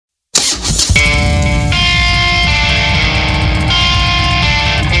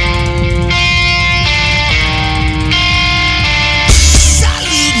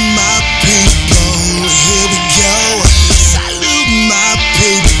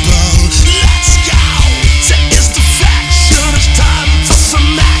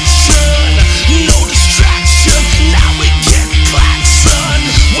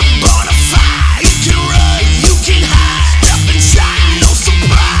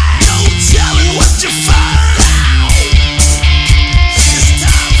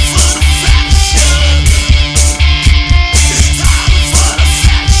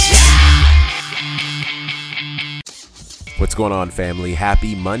going on, family?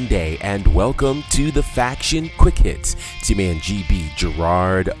 Happy Monday and welcome to the Faction Quick Hits. It's your man GB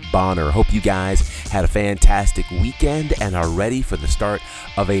Gerard Bonner. Hope you guys had a fantastic weekend and are ready for the start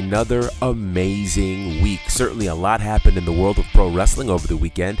of another amazing week. Certainly a lot happened in the world of pro wrestling over the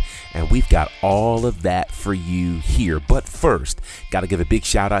weekend, and we've got all of that for you here. But first, got to give a big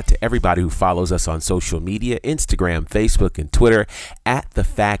shout out to everybody who follows us on social media, Instagram, Facebook, and Twitter at The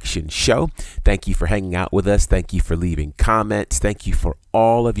Faction Show. Thank you for hanging out with us. Thank you for leaving comments. Thank you for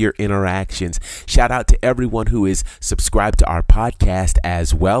all of your interactions. Shout out to everyone who is subscribed to our podcast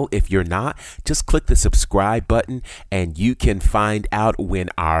as well. If you're not, just click the subscribe button and you can find out when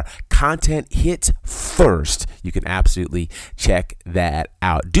our content hits first. You can absolutely check that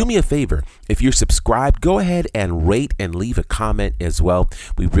out. Do me a favor. If you're subscribed, go ahead and rate and leave a comment as well.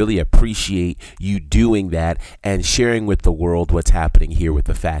 We really appreciate you doing that and sharing with the world what's happening here with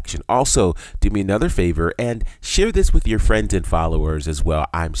the Faction. Also, do me another favor and share this with your friends and followers as well.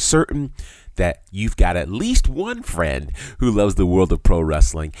 I'm certain that you've got at least one friend who loves the world of pro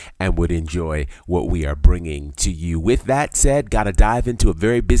wrestling and would enjoy what we are bringing to you. With that said, got to dive into a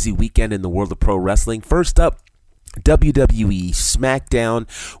very busy weekend in the world of pro wrestling. First up, WWE SmackDown,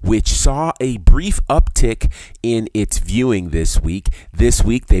 which saw a brief uptick in its viewing this week. This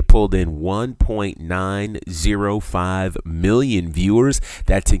week, they pulled in 1.905 million viewers.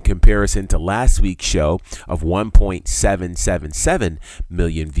 That's in comparison to last week's show of 1.777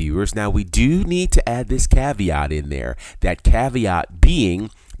 million viewers. Now, we do need to add this caveat in there. That caveat being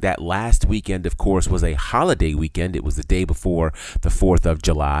that last weekend, of course, was a holiday weekend. It was the day before the 4th of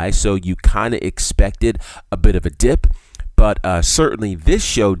July, so you kind of expected a bit of a dip, but certainly this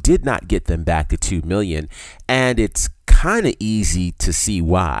show did not get them back to 2 million, and it's kind of easy to see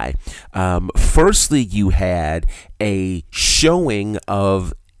why. Firstly, you had a showing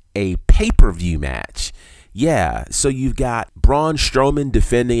of a pay-per-view match. Yeah, so you've got Braun Strowman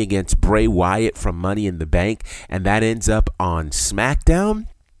defending against Bray Wyatt from Money in the Bank, and that ends up on SmackDown.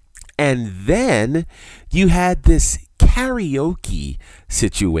 And then you had this karaoke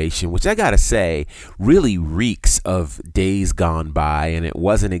situation, which I gotta say really reeks of days gone by, and it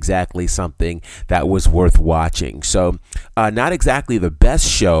wasn't exactly something that was worth watching. So not exactly the best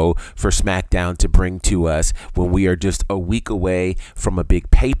show for SmackDown to bring to us when we are just a week away from a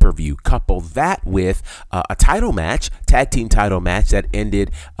big pay-per-view. Couple that with a title match, tag team title match that ended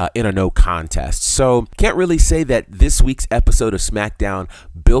in a no contest. So can't really say that this week's episode of SmackDown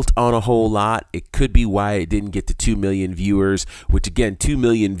built on a whole lot. It could be why it didn't get to 2 million viewers, which again, 2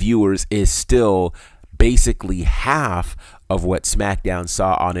 million viewers is still basically half of what SmackDown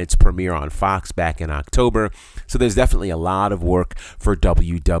saw on its premiere on Fox back in October. So there's definitely a lot of work for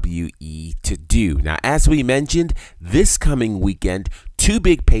WWE to do. Now, as we mentioned, this coming weekend, 2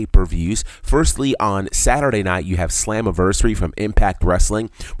 big pay-per-views. Firstly, on Saturday night, you have Slammiversary from Impact Wrestling,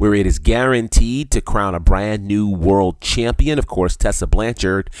 where it is guaranteed to crown a brand new world champion. Of course, Tessa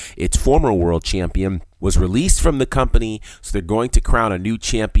Blanchard, its former world champion, was released from the company, so they're going to crown a new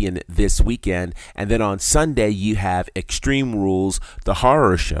champion this weekend. And then on Sunday, you have Extreme Rules, the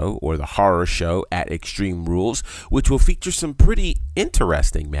horror show, or the horror show at Extreme Rules, which will feature some pretty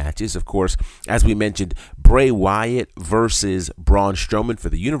interesting matches. Of course, as we mentioned, Bray Wyatt versus Braun Strowman for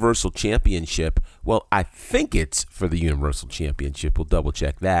the Universal Championship. Well, I think it's for the Universal Championship. We'll double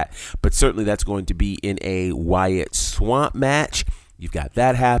check that. But certainly that's going to be in a Wyatt Swamp match. You've got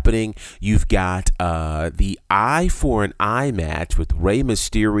that happening. You've got the Eye for an Eye match with Rey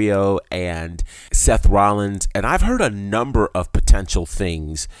Mysterio and Seth Rollins. And I've heard a number of potential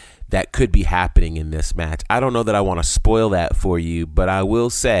things that could be happening in this match. I don't know that I want to spoil that for you, but I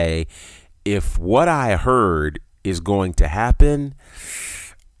will say if what I heard is going to happen,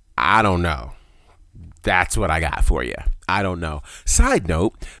 I don't know. That's what I got for you. I don't know. Side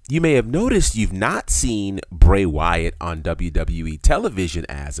note, you may have noticed you've not seen Bray Wyatt on WWE television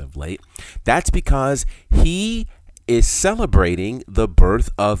as of late. That's because he is celebrating the birth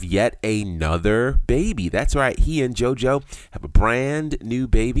of yet another baby. That's right. He and JoJo have a brand new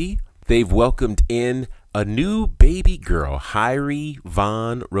baby. They've welcomed in a new baby girl, Hyrie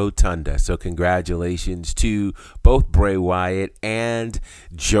Von Rotunda. So congratulations to both Bray Wyatt and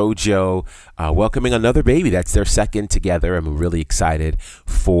JoJo welcoming another baby. That's their second together, and we're really excited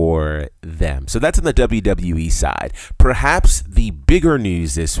for them. So that's on the WWE side. Perhaps the bigger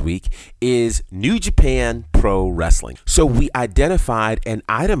news this week is New Japan Pro Wrestling. So we identified and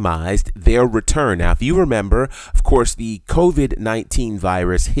itemized their return. Now, if you remember, of course, the COVID-19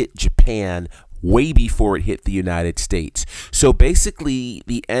 virus hit Japan way before it hit the United States. So basically,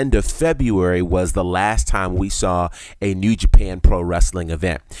 the end of February was the last time we saw a New Japan Pro Wrestling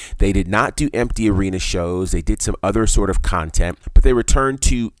event. They did not do empty arena shows. They did some other sort of content, but they returned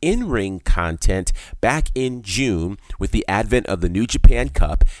to in-ring content back in June with the advent of the New Japan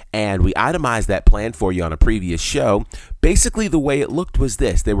Cup, and we itemized that plan for you on a previous show. Basically, the way it looked was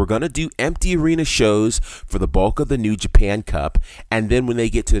this. They were going to do empty arena shows for the bulk of the New Japan Cup, and then when they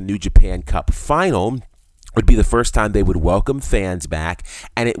get to the New Japan Cup final, would be the first time they would welcome fans back,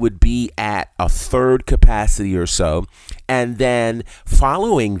 and it would be at a third capacity or so. And then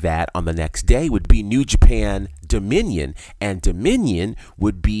following that on the next day would be New Japan Dominion, and Dominion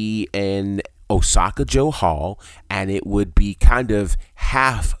would be in Osaka-jo Hall, and it would be kind of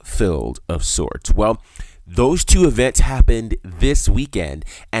half filled of sorts. Well, those two events happened this weekend,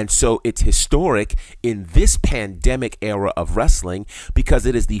 and so it's historic in this pandemic era of wrestling because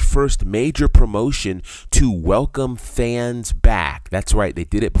it is the first major promotion to welcome fans back. That's right, they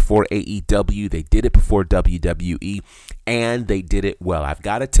did it before AEW, they did it before WWE, and they did it well. I've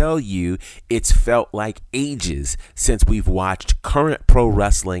got to tell you, it's felt like ages since we've watched current pro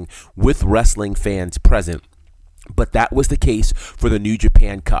wrestling with wrestling fans present. But that was the case for the New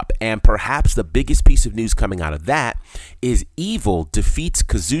Japan Cup. And perhaps the biggest piece of news coming out of that is Evil defeats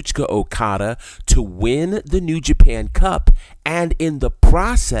Kazuchika Okada to win the New Japan Cup. And in the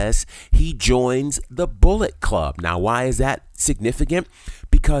process, he joins the Bullet Club. Now, why is that significant?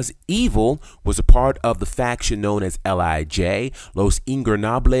 Because Evil was a part of the faction known as LIJ, Los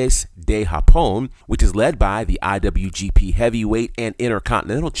Ingobernables de Japón, which is led by the IWGP Heavyweight and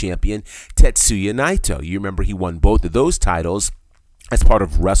Intercontinental Champion Tetsuya Naito. You remember he won both of those titles as part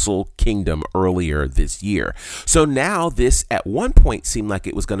of Wrestle Kingdom earlier this year. So now this at one point seemed like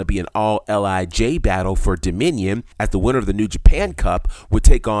it was going to be an all LIJ battle for Dominion, as the winner of the New Japan Cup would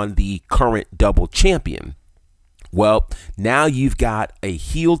take on the current double champion. Well, now you've got a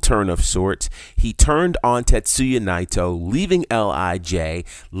heel turn of sorts. He turned on Tetsuya Naito, leaving LIJ,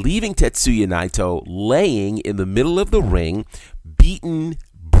 leaving Tetsuya Naito laying in the middle of the ring, beaten,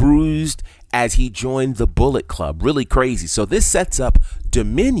 bruised, as he joined the Bullet Club. Really crazy. So this sets up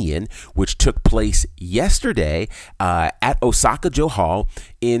Dominion, which took place yesterday at Osaka-jo Hall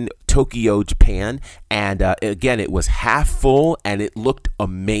in Tokyo, Japan. And again, it was half full and it looked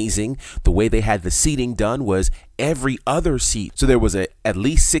amazing. The way they had the seating done was every other seat. So there was at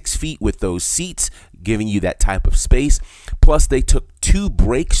least 6 feet with those seats, giving you that type of space. Plus, they took 2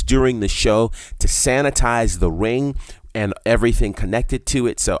 breaks during the show to sanitize the ring and everything connected to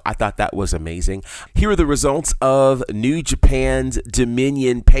it. So I thought that was amazing. Here are the results of New Japan's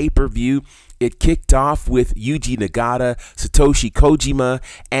Dominion pay-per-view. It kicked off with Yuji Nagata, Satoshi Kojima,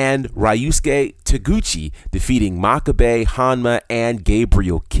 and Ryusuke Taguchi defeating Makabe, Hanma, and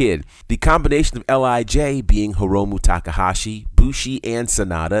Gabriel Kidd. The combination of LIJ being Hiromu Takahashi, Bushi, and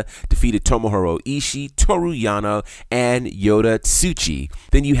Sanada defeated Tomohiro Ishii, Toru Yano, and Yota Tsuchi.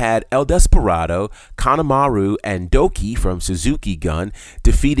 Then you had El Desperado, Kanemaru, and Doki from Suzuki Gun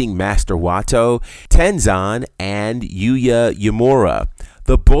defeating Master Wato, Tenzan, and Yuya Uemura.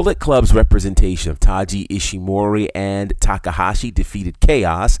 The Bullet Club's representation of Taiji Ishimori and Takahashi defeated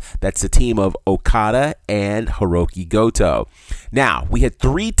Chaos. That's the team of Okada and Hiroki Goto. Now, we had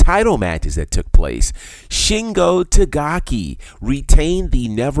 3 title matches that took place. Shingo Takagi retained the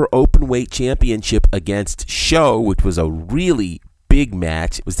Never Openweight Championship against Sho, which was a really big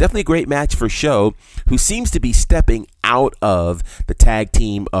match. It was definitely a great match for Sho, who seems to be stepping out of the tag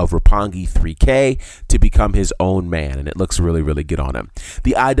team of Roppongi 3K to become his own man, and it looks really, really good on him.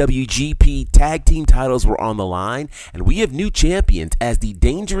 The IWGP tag team titles were on the line, and we have new champions as the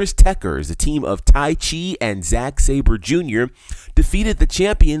Dangerous Tekkers, the team of Tai Chi and Zack Sabre Jr., defeated the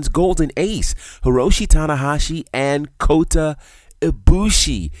champions Golden Ace, Hiroshi Tanahashi, and Kota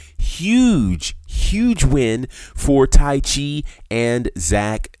Ibushi. Huge win for Tai Chi and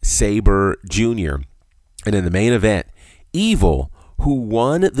Zack Sabre Jr. And in the main event, Evil, who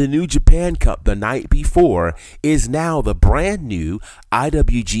won the New Japan Cup the night before, is now the brand new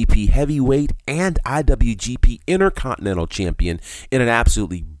IWGP Heavyweight and IWGP Intercontinental Champion in an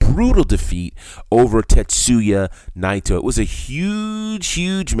absolutely brutal defeat over Tetsuya Naito. It was a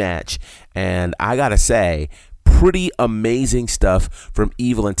huge match, and I gotta say, pretty amazing stuff from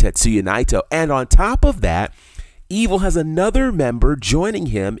Evil and Tetsuya Naito. And on top of that, Evil has another member joining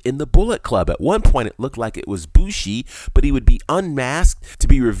him in the Bullet Club. At one point, it looked like it was Bushi, but he would be unmasked to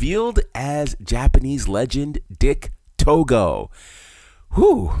be revealed as Japanese legend Dick Togo.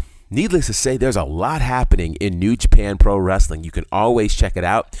 Whew. Needless to say, there's a lot happening in New Japan Pro Wrestling. You can always check it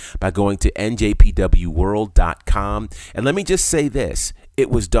out by going to njpwworld.com. And let me just say this. It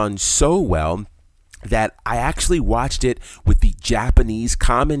was done so well that I actually watched it with the Japanese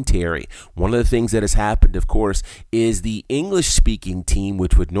commentary. One of the things that has happened, of course, is the English-speaking team,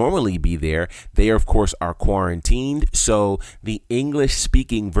 which would normally be there, they, of course, are quarantined. So the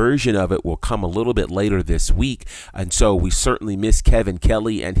English-speaking version of it will come a little bit later this week. And so we certainly miss Kevin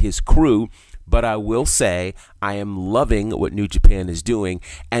Kelly and his crew. But I will say I am loving what New Japan is doing,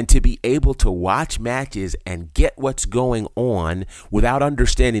 and to be able to watch matches and get what's going on without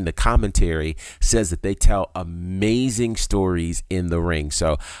understanding the commentary says that they tell amazing stories in the ring.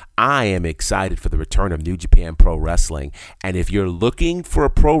 So I am excited for the return of New Japan Pro Wrestling. And if you're looking for a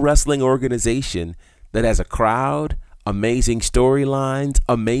pro wrestling organization that has a crowd, amazing storylines,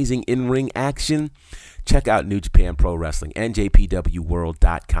 amazing in-ring action, check out New Japan Pro Wrestling.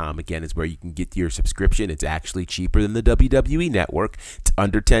 NJPWWorld.com, again, is where you can get your subscription. It's actually cheaper than the WWE Network. It's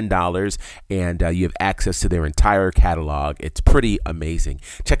under $10, and you have access to their entire catalog. It's pretty amazing.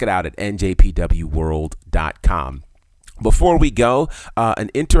 Check it out at NJPWWorld.com. Before we go, an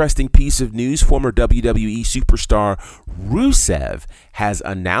interesting piece of news. Former WWE superstar Rusev has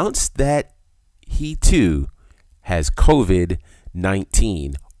announced that he, too, has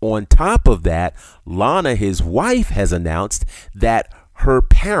COVID-19. On top of that, Lana, his wife, has announced that her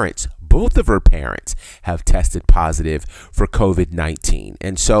parents, both of her parents, have tested positive for COVID-19.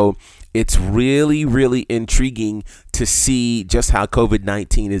 And so it's really, really intriguing to see just how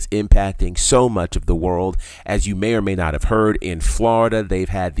COVID-19 is impacting so much of the world. As you may or may not have heard, in Florida, they've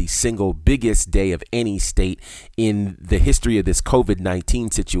had the single biggest day of any state in the history of this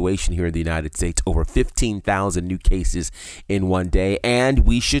COVID-19 situation here in the United States. Over 15,000 new cases in one day. And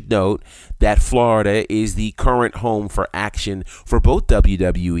we should note that Florida is the current home for action for both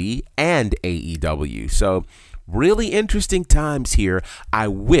WWE and AEW. So really interesting times here. I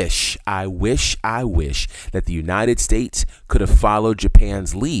wish that the United States could have followed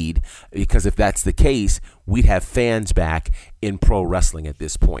Japan's lead, because if that's the case, we'd have fans back in pro wrestling at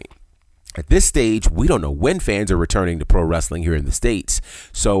this point. At this stage, we don't know when fans are returning to pro wrestling here in the States.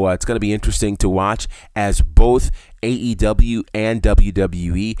 So it's going to be interesting to watch as both AEW and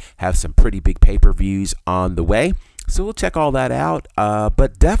WWE have some pretty big pay-per-views on the way. So we'll check all that out.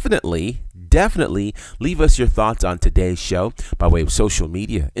 But definitely leave us your thoughts on today's show by way of social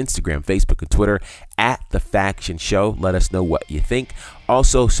media, Instagram, Facebook, and Twitter at The Faction Show. Let us know what you think.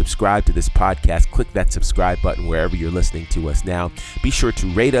 Also, subscribe to this podcast. Click that subscribe button wherever you're listening to us now. Be sure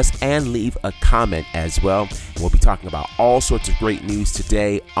to rate us and leave a comment as well. We'll be talking about all sorts of great news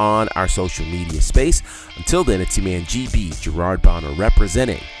today on our social media space. Until then, it's your man GB, Gerard Bonner,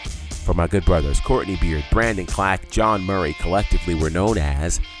 representing for my good brothers, Courtney Beard, Brandon Clack, John Murray. Collectively, we're known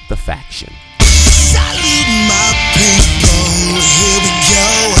as The Faction. Salute my people, here we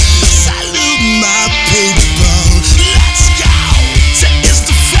go.